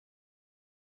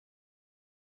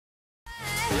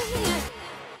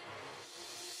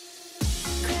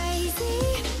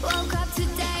Crazy, woke up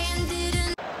today and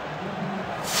didn't.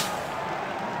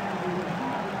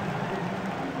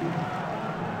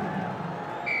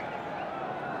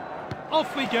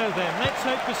 Off we go then. Let's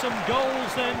hope for some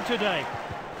goals then today.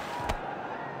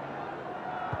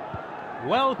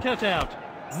 Well cut out.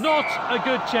 Not a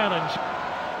good challenge.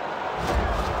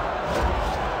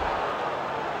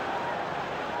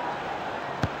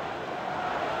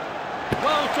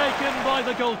 Well taken by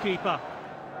the goalkeeper.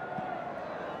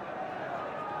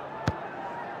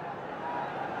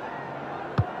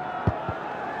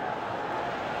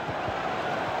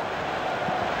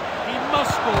 He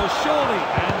must score surely,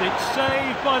 and it's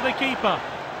saved by the keeper.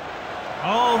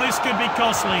 Oh, this could be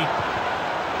costly.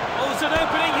 Oh, there's an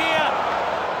opening here.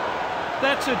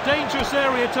 That's a dangerous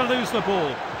area to lose the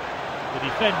ball. The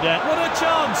defender. What a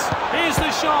chance! Here's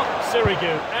the shot.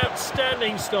 Sirigu,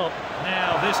 outstanding stop.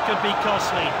 Now, this could be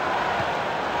costly.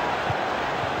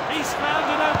 He's found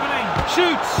an opening.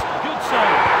 Shoots. Good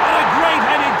save. And a great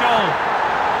headed goal.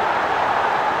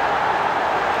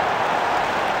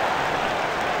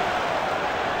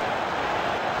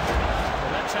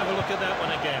 Well, let's have a look at that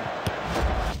one again.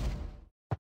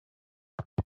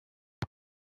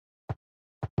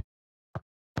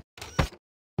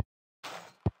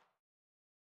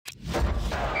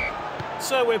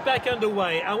 So we're back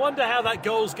underway. I wonder how that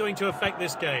goal's going to affect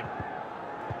this game.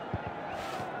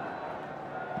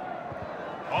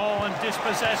 Oh, and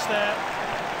dispossessed there.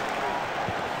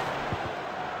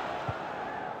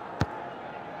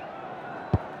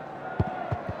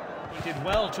 He did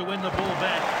well to win the ball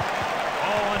back.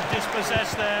 Oh, and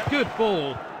dispossessed there. Good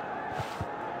ball.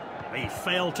 He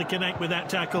failed to connect with that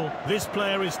tackle. This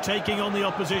player is taking on the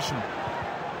opposition.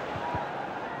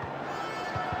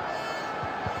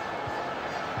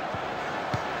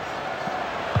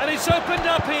 And it's opened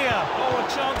up here. Oh, a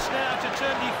chance now to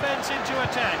turn defence into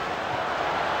attack.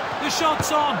 The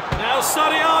shot's on. Now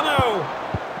Soriano.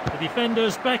 The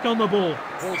defender's back on the ball.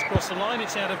 Ball's across the line,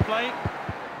 it's out of play.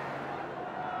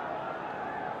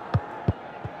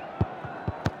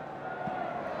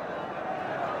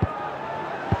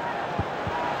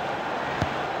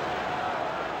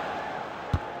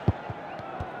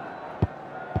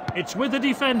 It's with the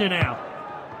defender now.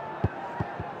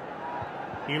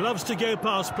 He loves to go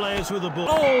past players with the ball.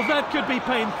 Oh, that could be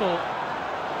painful.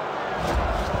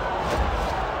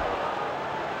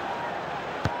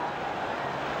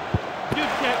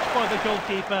 Good catch by the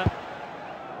goalkeeper.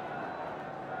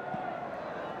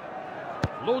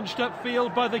 Launched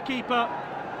upfield by the keeper.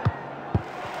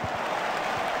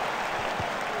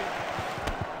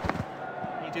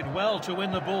 He did well to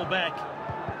win the ball back.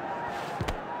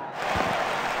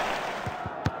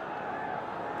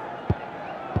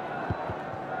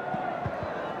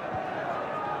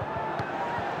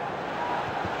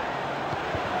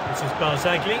 This is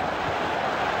Barzagli.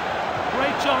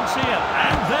 Great chance here.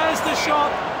 And there's the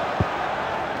shot.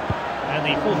 And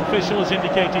the fourth official has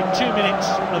indicated 2 minutes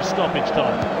of stoppage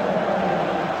time.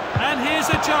 And here's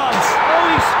a chance. Oh,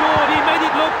 he scored. He made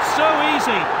it look so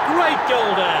easy. Great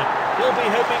goal there. He'll be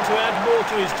hoping to add more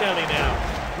to his tally now.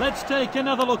 Let's take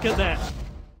another look at that.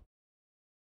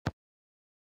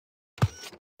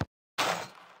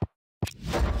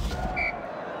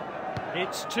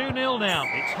 It's 2-0 now.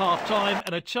 It's half-time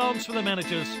and a chance for the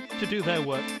managers to do their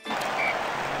work.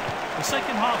 The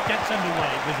second half gets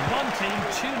underway with one team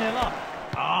 2-0 up.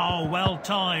 Oh, well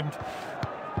timed.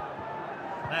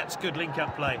 That's good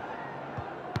link-up play.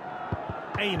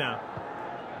 Aina.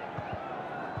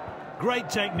 Great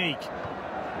technique.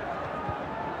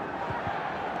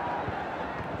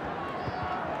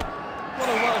 What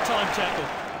a well-timed tackle.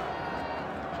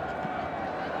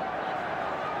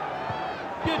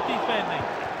 Good defending.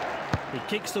 He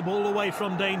kicks the ball away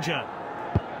from danger.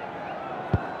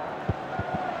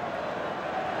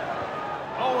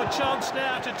 Oh, a chance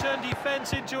now to turn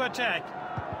defence into attack.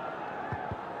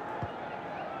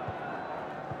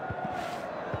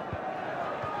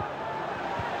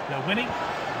 They're winning.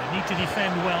 They need to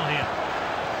defend well here.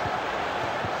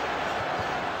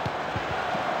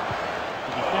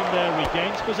 The defender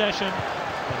regains possession,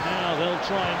 and now they'll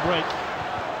try and break.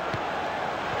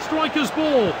 Striker's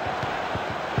ball.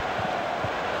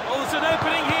 Oh, there's an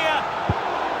opening here.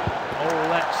 Oh,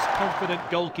 that's confident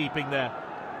goalkeeping there.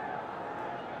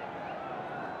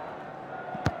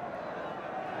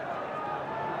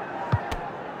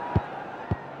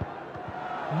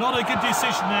 Not a good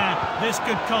decision there. This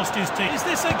could cost his team. Is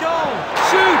this a goal?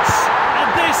 Shoots!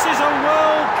 And this is a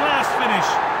world-class finish.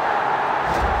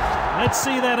 Let's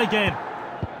see that again.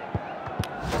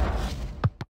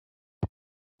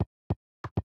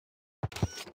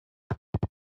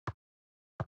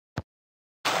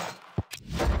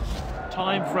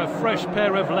 Time for a fresh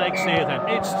pair of legs here then.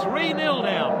 It's 3-0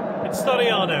 now. It's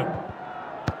Soriano.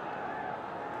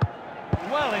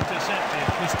 Well intercepted.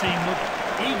 This team look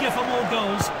eager for more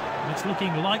goals, and it's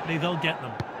looking likely they'll get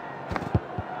them.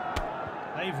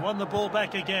 They've won the ball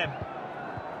back again.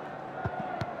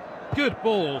 Good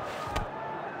ball.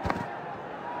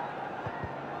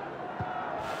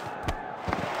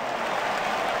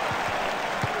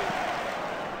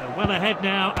 They're well ahead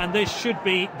now, and this should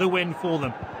be the win for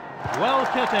them. Well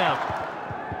cut out.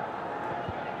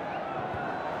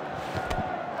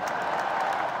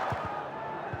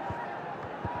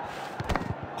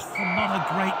 Oh, not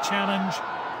a great challenge.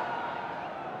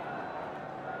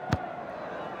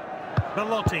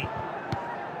 Belotti.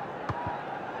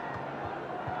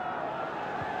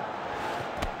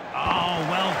 Oh,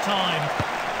 well timed.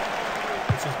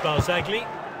 This is Barzagli.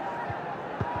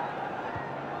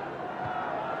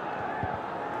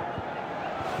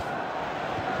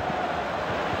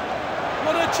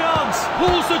 What a chance!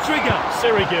 Pulls the trigger.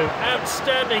 Sirigu,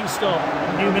 outstanding stop.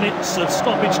 A few minutes of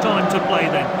stoppage time to play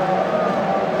then.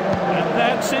 And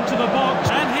that's into the box.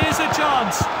 And here's a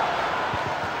chance.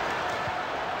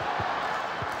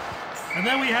 And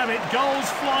there we have it, goals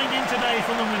flying in today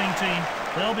from the winning team.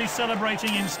 They'll be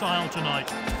celebrating in style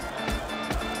tonight.